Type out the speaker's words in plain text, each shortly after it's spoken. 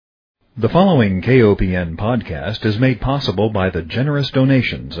The following KOPN podcast is made possible by the generous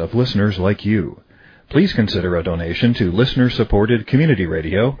donations of listeners like you. Please consider a donation to listener-supported community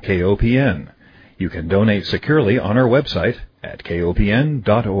radio, KOPN. You can donate securely on our website at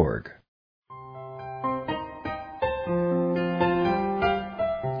kopn.org.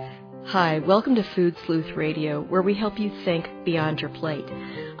 Hi, welcome to Food Sleuth Radio, where we help you think beyond your plate.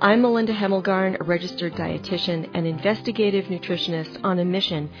 I'm Melinda Hemmelgarn, a registered dietitian and investigative nutritionist on a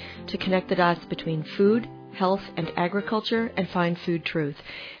mission to connect the dots between food, health, and agriculture and find food truth.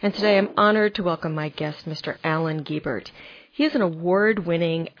 And today I'm honored to welcome my guest, Mr. Alan Gebert. He is an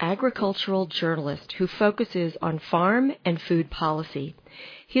award-winning agricultural journalist who focuses on farm and food policy.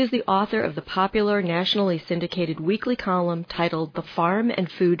 He is the author of the popular nationally syndicated weekly column titled The Farm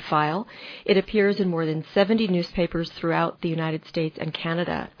and Food File. It appears in more than 70 newspapers throughout the United States and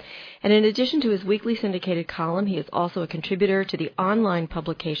Canada. And in addition to his weekly syndicated column, he is also a contributor to the online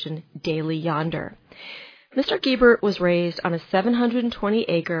publication Daily Yonder. Mr. Gebert was raised on a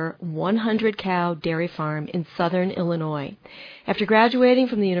 720-acre, 100-cow dairy farm in southern Illinois. After graduating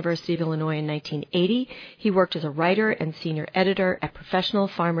from the University of Illinois in 1980, he worked as a writer and senior editor at Professional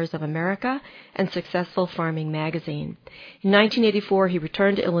Farmers of America and Successful Farming magazine. In 1984, he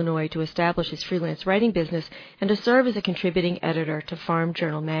returned to Illinois to establish his freelance writing business and to serve as a contributing editor to Farm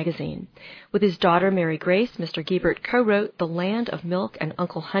Journal magazine. With his daughter, Mary Grace, Mr. Gebert co-wrote The Land of Milk and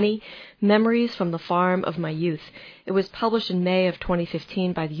Uncle Honey, Memories from the Farm of My Youth. It was published in May of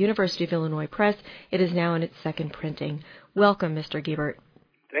 2015 by the University of Illinois Press. It is now in its second printing. Welcome, Mr. Gebert.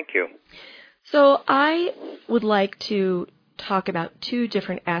 Thank you. So I would like to talk about two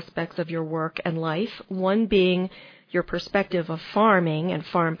different aspects of your work and life, one being your perspective of farming and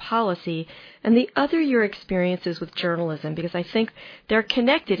farm policy, and the other your experiences with journalism, because I think they're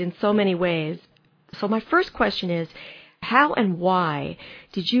connected in so many ways. So my first question is, how and why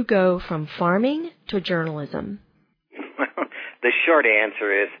did you go from farming to journalism? The short answer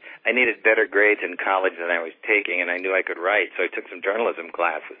is I needed better grades in college than I was taking, and I knew I could write, so I took some journalism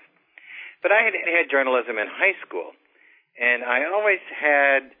classes. But I had journalism in high school, and I always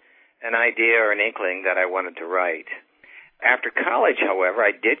had an idea or an inkling that I wanted to write. After college, however,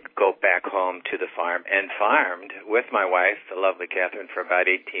 I did go back home to the farm and farmed with my wife, the lovely Catherine, for about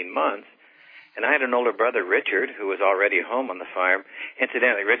 18 months. And I had an older brother, Richard, who was already home on the farm.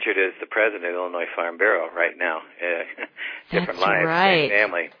 Incidentally, Richard is the president of the Illinois Farm Bureau right now. Different lives, right. Same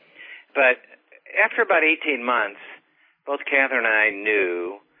family. But after about 18 months, both Catherine and I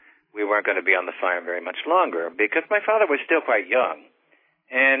knew we weren't going to be on the farm very much longer because my father was still quite young.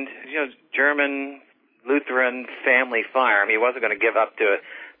 And, German Lutheran family farm, he wasn't going to give up to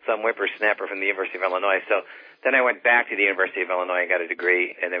some whippersnapper from the University of Illinois. So then I went back to the University of Illinois and got a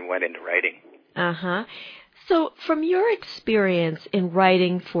degree and then went into writing. Uh-huh. So from your experience in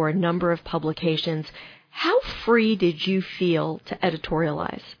writing for a number of publications, how free did you feel to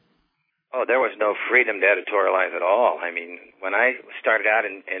editorialize? Oh, there was no freedom to editorialize at all. I mean, when I started out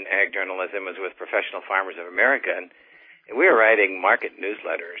in ag journalism, it was with Professional Farmers of America, and we were writing market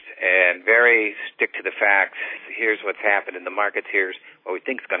newsletters and very stick to the facts. Here's what's happened in the markets. Here's what we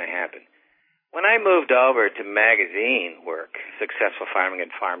think is going to happen. When I moved over to magazine work, Successful Farming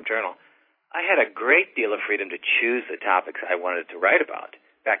and Farm Journal, I had a great deal of freedom to choose the topics I wanted to write about.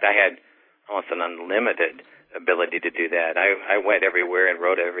 In fact, I had almost an unlimited ability to do that. I went everywhere and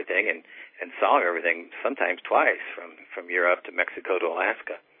wrote everything and saw everything, sometimes twice, from Europe to Mexico to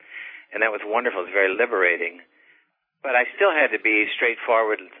Alaska. And that was wonderful. It was very liberating. But I still had to be a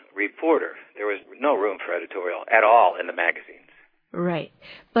straightforward reporter. There was no room for editorial at all in the magazines. Right.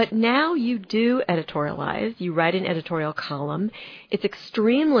 But now you do editorialize. You write an editorial column. It's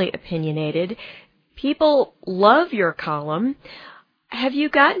extremely opinionated. People love your column. Have you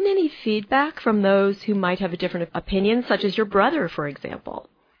gotten any feedback from those who might have a different opinion, such as your brother, for example?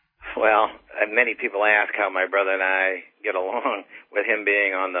 Well, many people ask how my brother and I get along, with him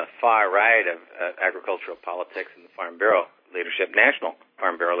being on the far right of agricultural politics and the Farm Bureau leadership, National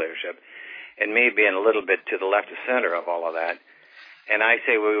Farm Bureau leadership, and me being a little bit to the left of center of all of that. And I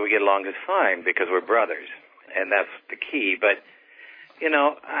say, well, we get along just fine because we're brothers, and that's the key. But,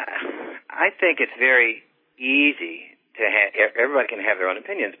 I think it's very easy to have, everybody can have their own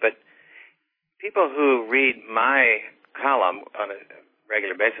opinions, but people who read my column on a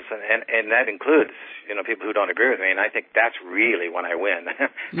regular basis, and that includes, people who don't agree with me, and I think that's really when I win.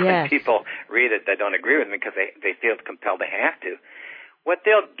 Yes. When people read it that don't agree with me because they feel compelled to have to. What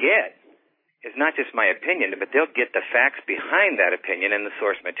they'll get is not just my opinion, but they'll get the facts behind that opinion and the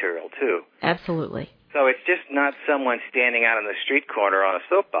source material, too. Absolutely. So it's just not someone standing out on the street corner on a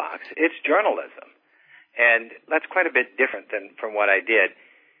soapbox. It's journalism. And that's quite a bit different than from what I did.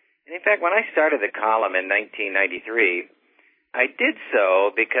 And in fact, when I started the column in 1993, I did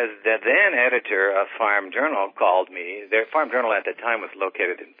so because the then editor of Farm Journal called me. Their Farm Journal at the time was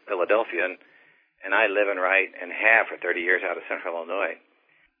located in Philadelphia, and I live and write and have for 30 years out of Central Illinois.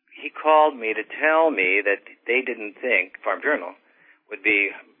 He called me to tell me that they didn't think Farm Journal would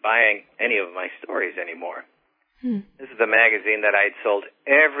be buying any of my stories anymore. This is a magazine that I'd sold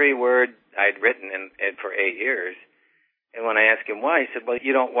every word I'd written in for 8 years. And when I asked him why, he said, well,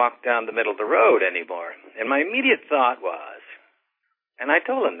 you don't walk down the middle of the road anymore. And my immediate thought was, and I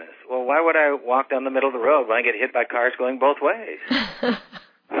told him this, well, why would I walk down the middle of the road when I get hit by cars going both ways?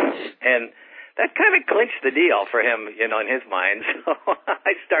 And that kind of clinched the deal for him, in his mind. So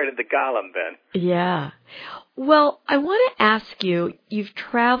I started the column then. Yeah. Well, I want to ask you, you've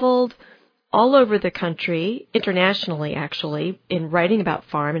traveled all over the country, internationally actually, in writing about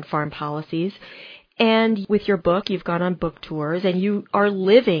farm and farm policies. And with your book, you've gone on book tours, and you are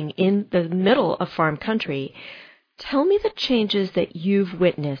living in the middle of farm country. Tell me the changes that you've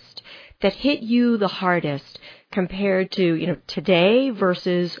witnessed that hit you the hardest compared to, today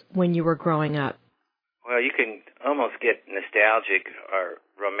versus when you were growing up. Well, you can almost get nostalgic or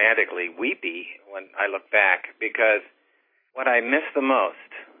romantically weepy when I look back, because what I miss the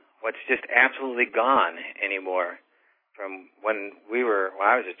most, what's just absolutely gone anymore from when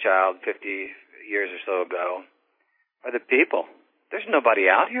I was a child 50 years or so ago, are the people. There's nobody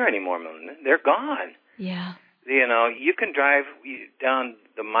out here anymore, Melinda. They're gone. Yeah. You can drive down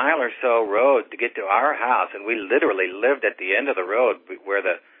the mile or so road to get to our house, and we literally lived at the end of the road where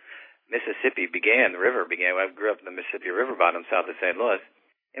the Mississippi began, the river began. I grew up in the Mississippi River bottom south of St. Louis.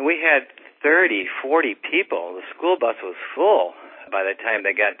 And we had 30, 40 people. The school bus was full by the time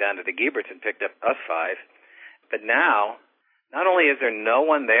they got down to the Gieberts and picked up us 5. But now, not only is there no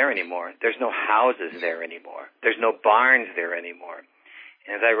one there anymore, there's no houses there anymore. There's no barns there anymore.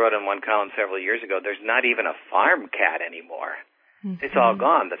 And as I wrote in one column several years ago, there's not even a farm cat anymore. Mm-hmm. It's all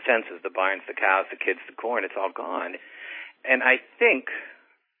gone. The fences, the barns, the cows, the kids, the corn, it's all gone. And I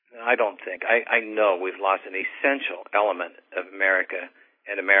know we've lost an essential element of America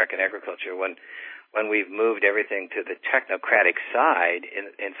and American agriculture when we've moved everything to the technocratic side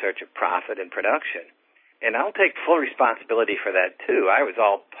in search of profit and production. And I'll take full responsibility for that, too. I was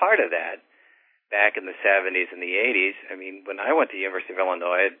all part of that back in the 70s and the 80s. I mean, when I went to the University of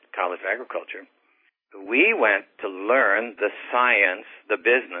Illinois at College of Agriculture, we went to learn the science, the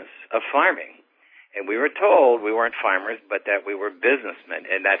business of farming. And we were told we weren't farmers, but that we were businessmen.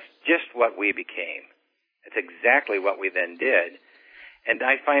 And that's just what we became. It's exactly what we then did. And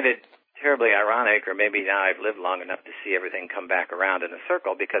I find it terribly ironic, or maybe now I've lived long enough to see everything come back around in a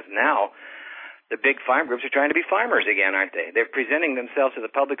circle, because now the big farm groups are trying to be farmers again, aren't they? They're presenting themselves to the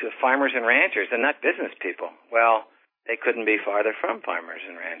public as farmers and ranchers and not business people. Well, they couldn't be farther from farmers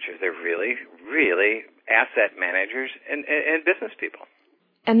and ranchers. They're really, really asset managers and business people.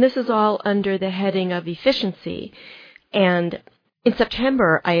 And this is all under the heading of efficiency. And in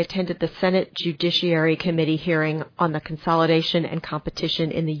September, I attended the Senate Judiciary Committee hearing on the consolidation and competition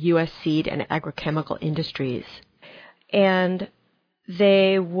in the U.S. seed and agrochemical industries. And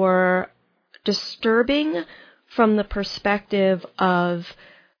they were disturbing from the perspective of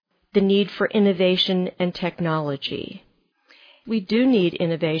the need for innovation and technology. We do need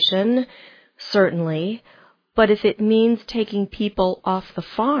innovation, certainly, but if it means taking people off the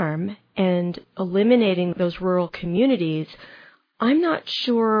farm and eliminating those rural communities, I'm not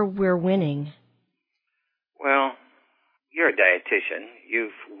sure we're winning. Well, you're a dietitian. You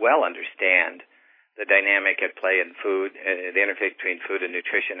well understand the dynamic at play in food, the interface between food and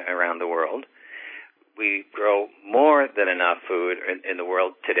nutrition around the world. We grow more than enough food in the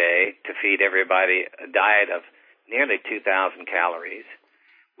world today to feed everybody a diet of nearly 2,000 calories.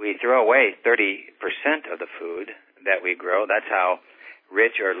 We throw away 30% of the food that we grow. That's how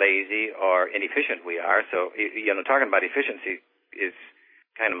rich or lazy or inefficient we are. So, talking about efficiency is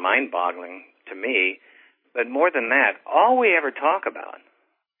kind of mind-boggling to me. But more than that, all we ever talk about,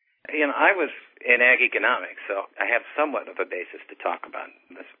 I was in ag economics, so I have somewhat of a basis to talk about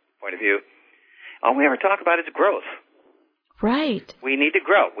from this point of view. All we ever talk about is growth. Right. We need to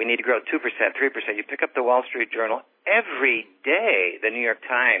grow. We need to grow 2%, 3%. You pick up the Wall Street Journal every day, the New York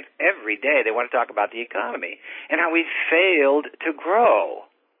Times, every day they want to talk about the economy and how we failed to grow.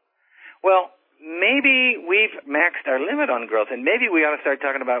 Well, maybe we've maxed our limit on growth, and maybe we ought to start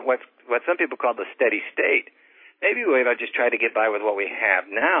talking about what some people call the steady state. Maybe we ought to just try to get by with what we have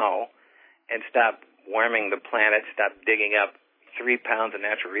now and stop warming the planet, stop digging up 3 pounds of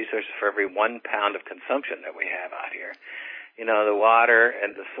natural resources for every 1 pound of consumption that we have out here. The water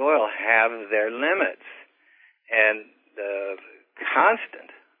and the soil have their limits, and the constant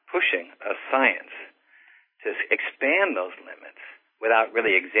pushing of science to expand those limits without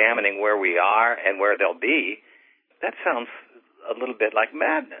really examining where we are and where they'll be, that sounds a little bit like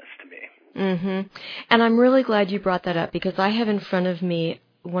madness to me. Mm-hmm. And I'm really glad you brought that up, because I have in front of me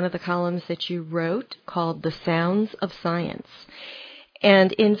one of the columns that you wrote called The Sounds of Science.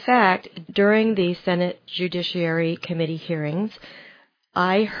 And in fact, during the Senate Judiciary Committee hearings,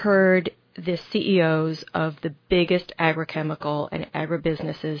 I heard the CEOs of the biggest agrochemical and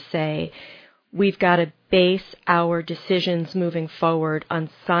agribusinesses say, we've got to base our decisions moving forward on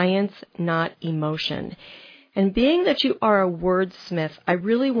science, not emotion. And being that you are a wordsmith, I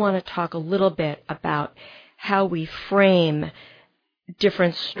really want to talk a little bit about how we frame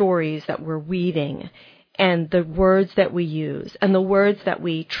different stories that we're weaving and the words that we use and the words that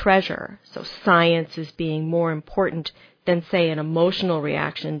we treasure. So science is being more important than, say, an emotional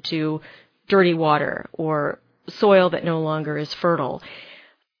reaction to dirty water or soil that no longer is fertile.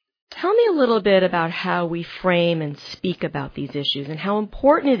 Tell me a little bit about how we frame and speak about these issues and how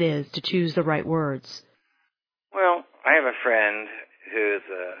important it is to choose the right words. Well, I have a friend who's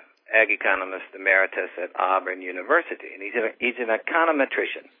an ag economist emeritus at Auburn University, and he's an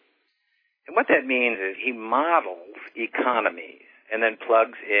econometrician. And what that means is he models economies and then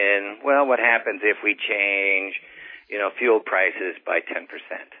plugs in, well, what happens if we change, fuel prices by 10%.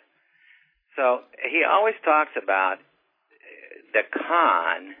 So he always talks about the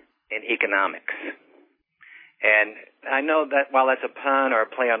con in economics. And I know that while that's a pun or a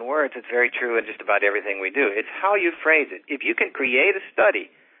play on words, it's very true in just about everything we do. It's how you phrase it. If you can create a study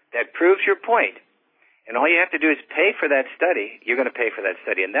that proves your point, and all you have to do is pay for that study, you're going to pay for that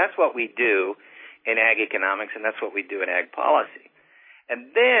study. And that's what we do in ag economics, and that's what we do in ag policy.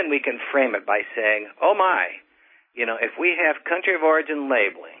 And then we can frame it by saying, oh my, if we have country of origin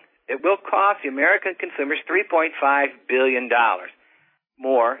labeling, it will cost the American consumers $3.5 billion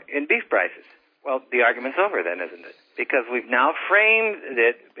more in beef prices. Well, the argument's over then, isn't it? Because we've now framed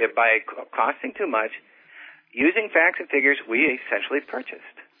it by costing too much. Using facts and figures, we essentially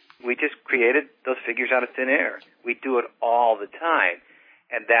purchased. We just created those figures out of thin air. We do it all the time.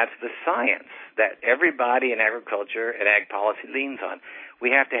 And that's the science that everybody in agriculture and ag policy leans on. We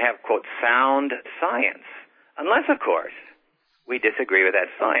have to have, quote, sound science. Unless, of course, we disagree with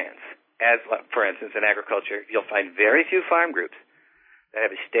that science. As, for instance, in agriculture, you'll find very few farm groups that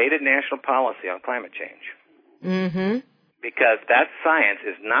have a stated national policy on climate change. Mm-hmm. Because that science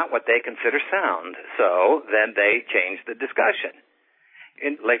is not what they consider sound, so then they change the discussion.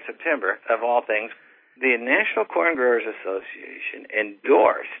 In late September, of all things, the National Corn Growers Association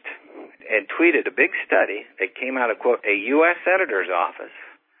endorsed and tweeted a big study that came out of, quote, a U.S. Senator's office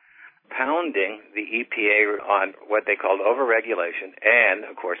pounding the EPA on what they called overregulation and,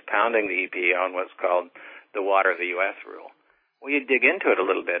 of course, pounding the EPA on what's called the Water of the U.S. rule. Well, you dig into it a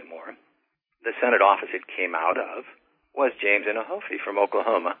little bit more. The Senate office it came out of was James Inhofe from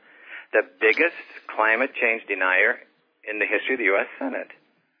Oklahoma, the biggest climate change denier in the history of the U.S. Senate.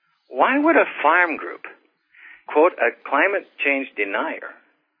 Why would a farm group quote a climate change denier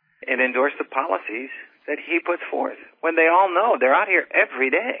and endorse the policies that he puts forth when they all know they're out here every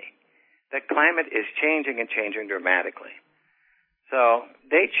day that climate is changing and changing dramatically? So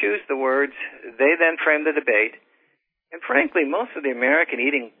they choose the words, they then frame the debate. And frankly, most of the American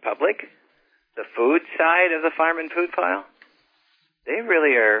eating public, the food side of the farm and food file, they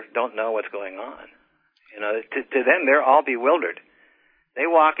really don't know what's going on. To them, they're all bewildered. They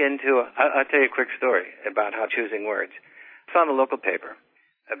walk into, I'll tell you a quick story about how choosing words. I saw in the local paper,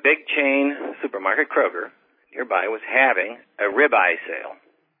 a big chain supermarket, Kroger, nearby was having a ribeye sale,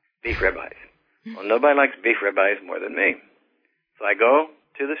 beef ribeyes. Well, nobody likes beef ribeyes more than me. So I go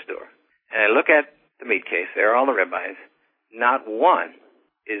to the store, and I look at the meat case. There are all the ribeyes. Not one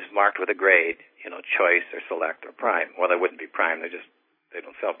is marked with a grade, choice or select or prime. Well, they wouldn't be prime. They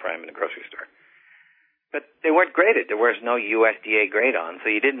don't sell prime in the grocery store. But they weren't graded. There was no USDA grade on,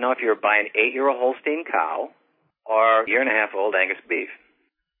 so you didn't know if you were buying 8-year-old Holstein cow or 1.5-year-old Angus beef.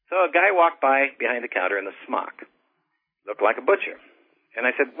 So a guy walked by behind the counter in the smock. Looked like a butcher. And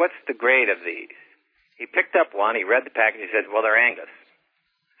I said, what's the grade of these? He picked up one. He read the package. He said, well, they're Angus.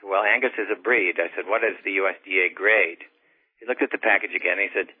 Well, Angus is a breed. I said, what is the USDA grade? He looked at the package again, and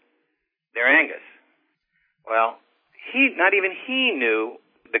he said, they're Angus. Well, not even he knew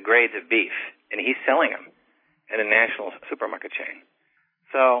the grades of beef, and he's selling them in a national supermarket chain.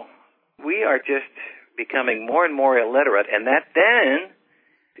 So we are just becoming more and more illiterate, and that then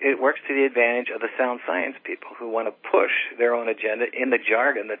it works to the advantage of the sound science people who want to push their own agenda in the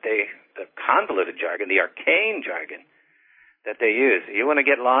jargon the convoluted jargon, the arcane jargon that they use. You want to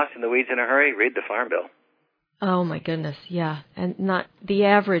get lost in the weeds in a hurry? Read the Farm Bill. Oh, my goodness, yeah. And not the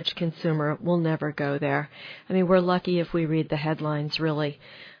average consumer will never go there. I mean, we're lucky if we read the headlines, really.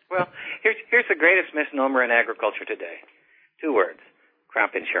 Well, here's the greatest misnomer in agriculture today. 2 words,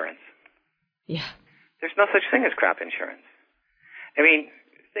 crop insurance. Yeah. There's no such thing as crop insurance. I mean,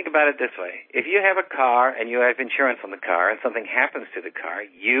 think about it this way. If you have a car and you have insurance on the car and something happens to the car,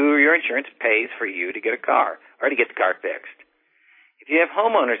 your insurance pays for you to get a car or to get the car fixed. If you have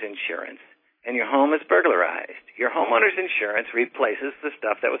homeowner's insurance and your home is burglarized, your homeowner's insurance replaces the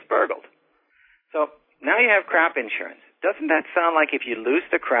stuff that was burgled. So now you have crop insurance. Doesn't that sound like if you lose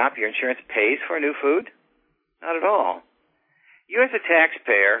the crop, your insurance pays for new food? Not at all. You as a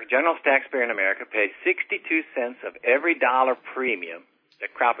taxpayer, general taxpayer in America, pays 62 cents of every dollar premium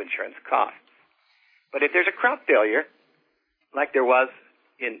that crop insurance costs. But if there's a crop failure, like there was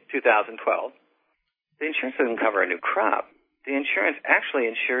in 2012, the insurance doesn't cover a new crop. The insurance actually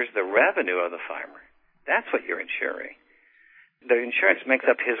insures the revenue of the farmer. That's what you're insuring. The insurance makes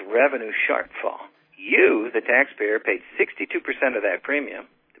up his revenue shortfall. You, the taxpayer, paid 62% of that premium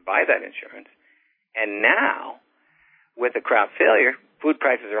to buy that insurance. And now, with a crop failure, food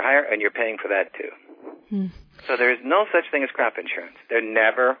prices are higher, and you're paying for that too. So there is no such thing as crop insurance. There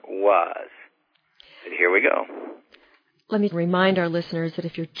never was. But here we go. Let me remind our listeners that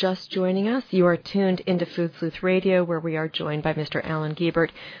if you're just joining us, you are tuned into Food Sleuth Radio, where we are joined by Mr. Alan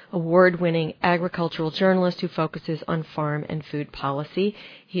Gebert, award-winning agricultural journalist who focuses on farm and food policy.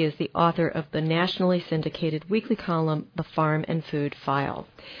 He is the author of the nationally syndicated weekly column, The Farm and Food File.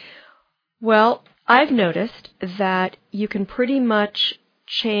 Well, I've noticed that you can pretty much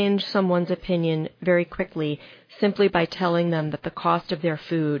change someone's opinion very quickly simply by telling them that the cost of their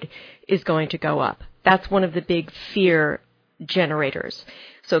food is going to go up. That's one of the big fear generators.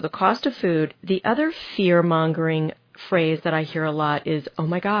 So the cost of food. The other fear-mongering phrase that I hear a lot is, oh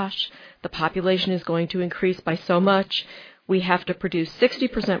my gosh, the population is going to increase by so much. We have to produce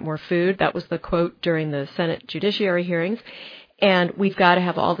 60% more food. That was the quote during the Senate Judiciary hearings. And we've got to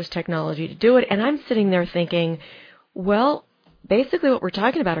have all this technology to do it. And I'm sitting there thinking, well, basically what we're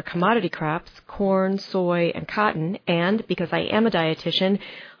talking about are commodity crops, corn, soy, and cotton. And because I am a dietitian,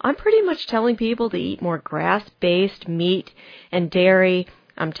 I'm pretty much telling people to eat more grass-based meat and dairy.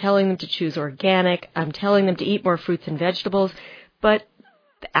 I'm telling them to choose organic. I'm telling them to eat more fruits and vegetables. But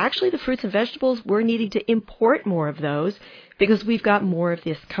actually the fruits and vegetables, we're needing to import more of those because we've got more of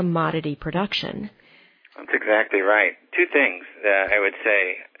this commodity production. That's exactly right. 2 things I would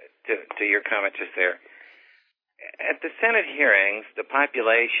say to your comment just there. At the Senate hearings, the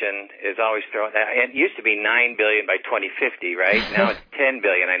population is always thrown. It used to be 9 billion by 2050, right? Now it's 10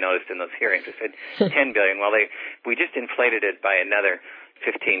 billion. I noticed in those hearings it said 10 billion. Well, we just inflated it by another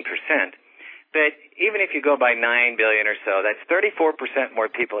 15%. But even if you go by 9 billion or so, that's 34%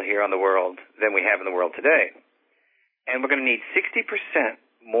 more people here on the world than we have in the world today. And we're going to need 60%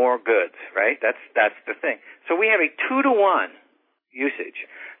 more goods, right? That's the thing. So we have a 2-to-1 usage.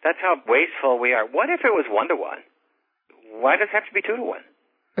 That's how wasteful we are. What if it was 1-to-1? Why does it have to be 2-to-1?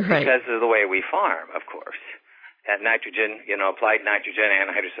 Right. Because of the way we farm, of course. And nitrogen, applied nitrogen,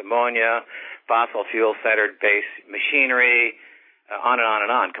 anhydrous ammonia, fossil fuel-centered based machinery, on and on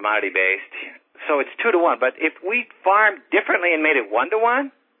and on, commodity-based. So it's 2-to-1. But if we farmed differently and made it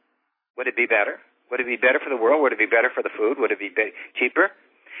 1-to-1, would it be better? Would it be better for the world? Would it be better for the food? Would it be cheaper?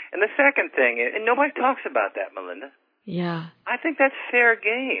 And the second thing is, and nobody talks about that, Melinda. Yeah. I think that's fair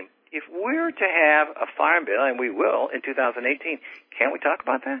game. If we're to have a farm bill, and we will in 2018, can't we talk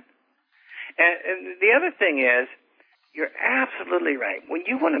about that? And the other thing is, you're absolutely right. When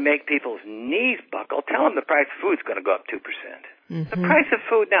you want to make people's knees buckle, tell them the price of food's going to go up 2%. Mm-hmm. The price of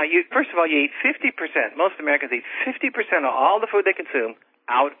food now, first of all, you eat 50%. Most Americans eat 50% of all the food they consume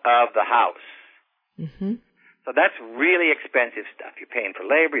out of the house. Mm-hmm. So that's really expensive stuff. You're paying for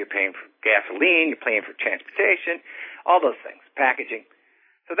labor, you're paying for gasoline, you're paying for transportation, all those things, packaging.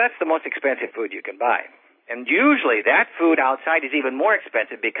 So that's the most expensive food you can buy. And usually that food outside is even more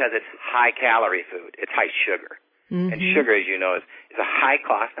expensive because it's high-calorie food. It's high sugar. Mm-hmm. And sugar, as you know, is a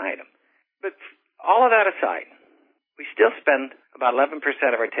high-cost item. But all of that aside, we still spend about 11%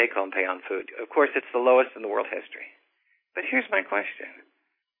 of our take-home pay on food. Of course, it's the lowest in the world history. But here's my question.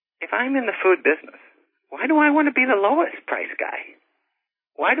 If I'm in the food business, why do I want to be the lowest price guy?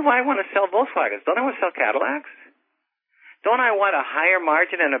 Why do I want to sell Volkswagens? Don't I want to sell Cadillacs? Don't I want a higher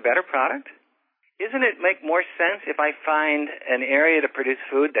margin and a better product? Isn't it make more sense if I find an area to produce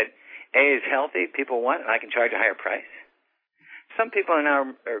food that, A, is healthy, people want, and I can charge a higher price? Some people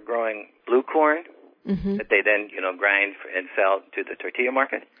now are growing blue corn that they then, grind and sell to the tortilla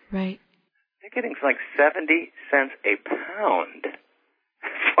market. Right. They're getting like 70 cents a pound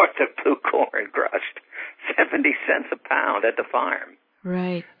for the blue corn crushed. 70 cents a pound at the farm.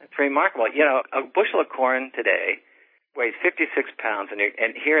 Right. It's remarkable. You know, a bushel of corn today weighs 56 pounds, and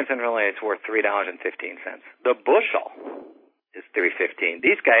here in Central Illinois it's worth $3.15. The bushel is $3.15.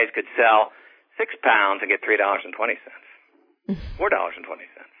 These guys could sell 6 pounds and get $3.20, $4.20.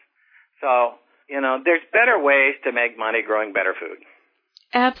 So, you know, there's better ways to make money growing better food.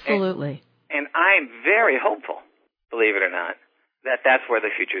 Absolutely. And I'm very hopeful, believe it or not, that that's where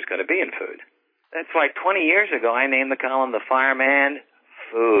the future is going to be in food. That's why 20 years ago I named the column the Farm and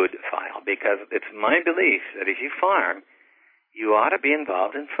Food File, because it's my belief that if you farm, you ought to be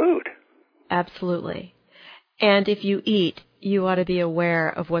involved in food. Absolutely. And if you eat, you ought to be aware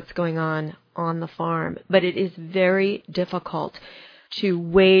of what's going on the farm. But it is very difficult to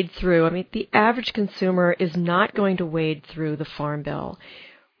wade through. I mean, the average consumer is not going to wade through the Farm Bill.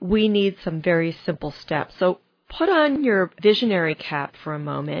 We need some very simple steps. So put on your visionary cap for a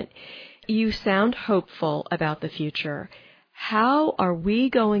moment. You sound hopeful about the future. How are we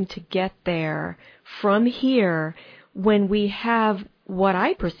going to get there from here when we have what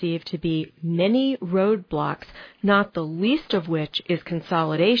I perceive to be many roadblocks, not the least of which is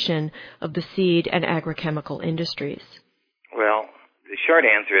consolidation of the seed and agrochemical industries? Well, the short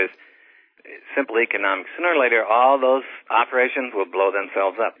answer is simple economics. Sooner or later, all those operations will blow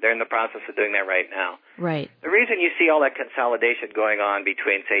themselves up. They're in the process of doing that right now. Right. The reason you see all that consolidation going on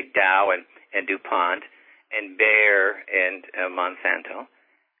between, say, Dow and DuPont and Bayer and Monsanto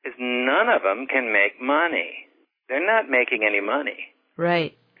is none of them can make money. They're not making any money.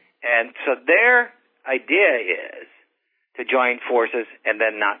 Right. And so their idea is to join forces and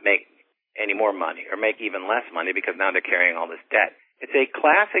then not make any more money or make even less money because now they're carrying all this debt. It's a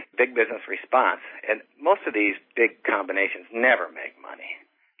classic big business response, and most of these big combinations never make money.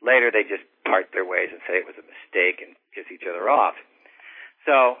 Later, they just part their ways and say it was a mistake and piss each other off.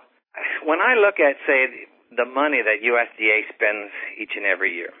 So when I look at, say, the money that USDA spends each and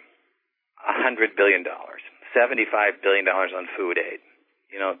every year, $100 billion, $75 billion on food aid,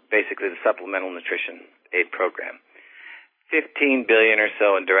 you know, basically the Supplemental Nutrition Aid Program, $15 billion or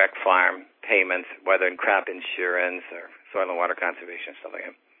so in direct farm payments, whether in crop insurance or soil and water conservation, stuff like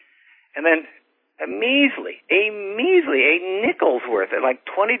that. And then a nickel's worth, like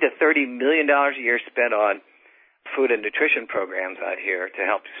 $20 to $30 million a year spent on food and nutrition programs out here to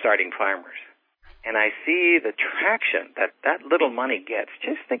help starting farmers. And I see the traction that little money gets.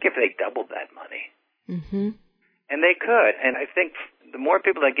 Just think if they doubled that money. Mm-hmm. And they could. And I think the more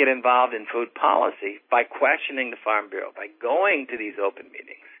people that get involved in food policy by questioning the Farm Bureau, by going to these open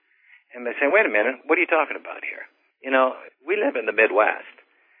meetings, and they say, wait a minute, what are you talking about here? You know, we live in the Midwest,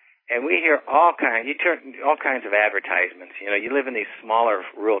 and we hear all kinds of advertisements. You know, you live in these smaller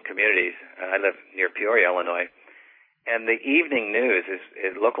rural communities. I live near Peoria, Illinois, and the evening news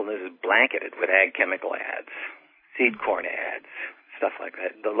local news is blanketed with ag chemical ads, seed corn ads, stuff like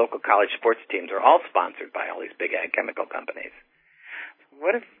that. The local college sports teams are all sponsored by all these big ag chemical companies.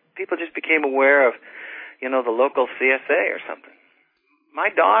 What if people just became aware of, you know, the local CSA or something? My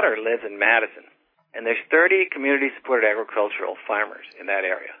daughter lives in Madison, and there's 30 community-supported agricultural farmers in that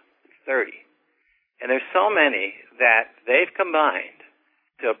area. 30. And there's so many that they've combined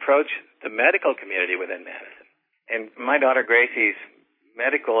to approach the medical community within Madison. And my daughter Gracie's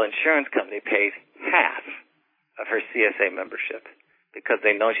medical insurance company pays half of her CSA membership because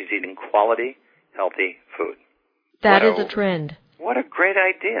they know she's eating quality, healthy food. That is a trend. What a great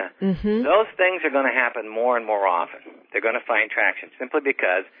idea. Mm-hmm. Those things are going to happen more and more often. They're going to find traction simply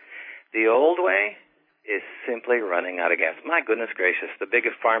because the old way is simply running out of gas. My goodness gracious, the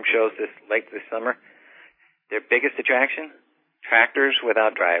biggest farm shows this summer, their biggest attraction, tractors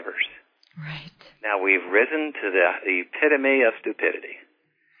without drivers. Right. Now we've risen to the epitome of stupidity.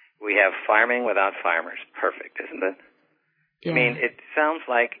 We have farming without farmers. Perfect, isn't it? Yeah. I mean, it sounds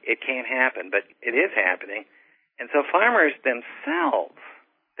like it can't happen, but it is happening. And so farmers themselves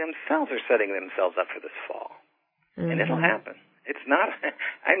are setting themselves up for this fall. Mm-hmm. And it'll happen. It's not,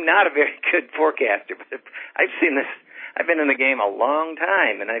 I'm not a very good forecaster, but I've seen this, I've been in the game a long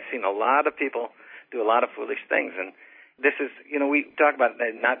time, and I've seen a lot of people do a lot of foolish things. And this is, you know, we talk about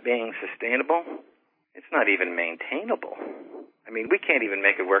that not being sustainable. It's not even maintainable. I mean, we can't even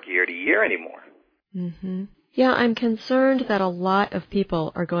make it work year to year anymore. Mm-hmm. Yeah, I'm concerned that a lot of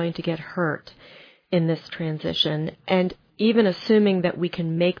people are going to get hurt in this transition, and even assuming that we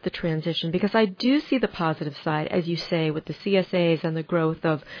can make the transition, because I do see the positive side, as you say, with the CSAs and the growth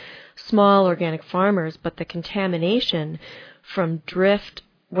of small organic farmers, but the contamination from drift,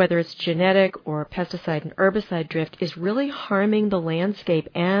 whether it's genetic or pesticide and herbicide drift, is really harming the landscape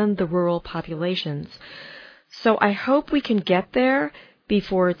and the rural populations. So I hope we can get there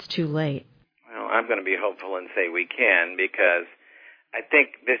before it's too late. Well, I'm going to be hopeful and say we can, because I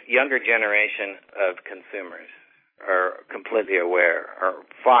think this younger generation of consumers are completely aware, or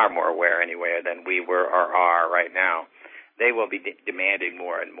far more aware anyway, than we were or are right now. They will be demanding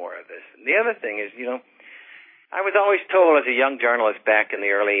more and more of this. And the other thing is, I was always told as a young journalist back in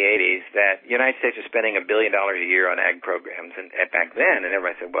the early 80s that the United States was spending $1 billion a year on ag programs, and back then, and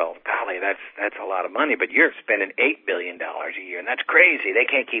everybody said, well, golly, that's a lot of money, but you're spending $8 billion a year, and that's crazy. They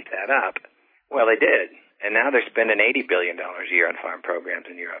can't keep that up. Well, they did, and now they're spending $80 billion a year on farm programs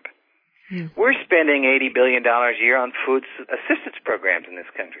in Europe. We're spending $80 billion a year on food assistance programs in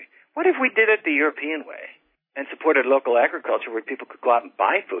this country. What if we did it the European way and supported local agriculture where people could go out and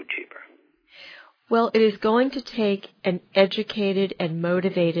buy food cheaper? Well, it is going to take an educated and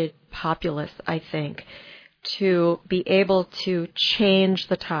motivated populace, I think, to be able to change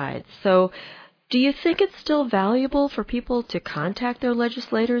the tide. So do you think it's still valuable for people to contact their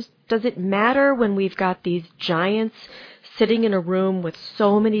legislators? Does it matter when we've got these giants sitting in a room with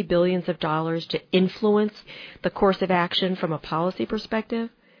so many billions of dollars to influence the course of action from a policy perspective?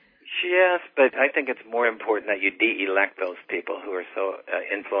 Yes, but I think it's more important that you de-elect those people who are so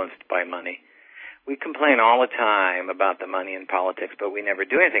influenced by money. We complain all the time about the money in politics, but we never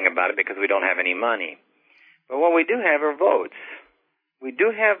do anything about it because we don't have any money. But what we do have are votes. We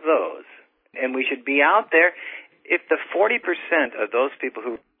do have those, and we should be out there. If the 40% of those people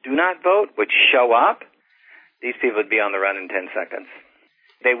who do not vote would show up, these people would be on the run in 10 seconds.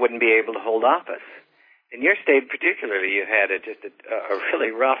 They wouldn't be able to hold office. In your state particularly, you had just a really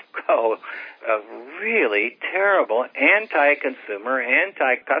rough go of really terrible anti-consumer,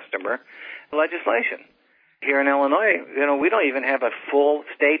 anti-customer legislation. Here in Illinois, we don't even have a full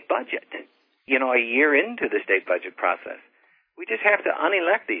state budget, a year into the state budget process. We just have to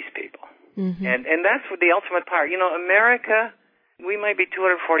unelect these people. Mm-hmm. And that's what the ultimate power. America, we might be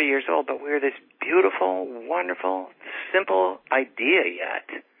 240 years old, but we're this beautiful, wonderful, simple idea yet.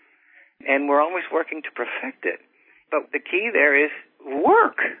 And we're always working to perfect it. But the key there is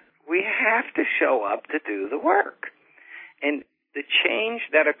work. We have to show up to do the work. And the change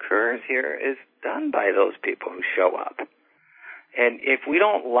that occurs here is done by those people who show up. And if we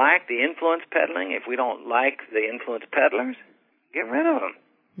don't like the influence peddling, if we don't like the influence peddlers, get rid of them.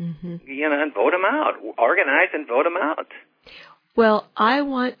 Mm-hmm. And vote them out. Organize and vote them out. Well, I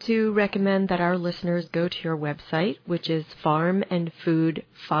want to recommend that our listeners go to your website, which is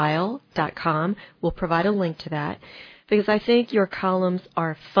farmandfoodfile.com. We'll provide a link to that, because I think your columns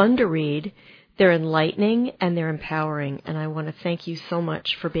are fun to read, they're enlightening, and they're empowering. And I want to thank you so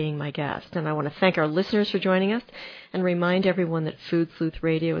much for being my guest. And I want to thank our listeners for joining us and remind everyone that Food Sleuth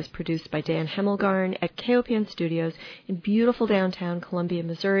Radio is produced by Dan Hemmelgarn at KOPN Studios in beautiful downtown Columbia,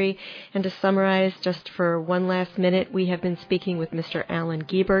 Missouri. And to summarize, just for one last minute, we have been speaking with Mr. Alan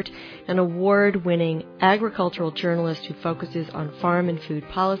Giebert, an award-winning agricultural journalist who focuses on farm and food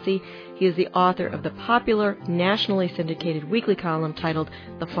policy. He is the author of the popular, nationally syndicated weekly column titled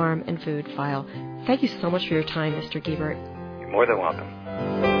The Farm and Food File. Thank you so much for your time, Mr. Giebert. You're more than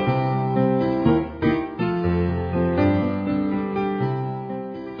welcome.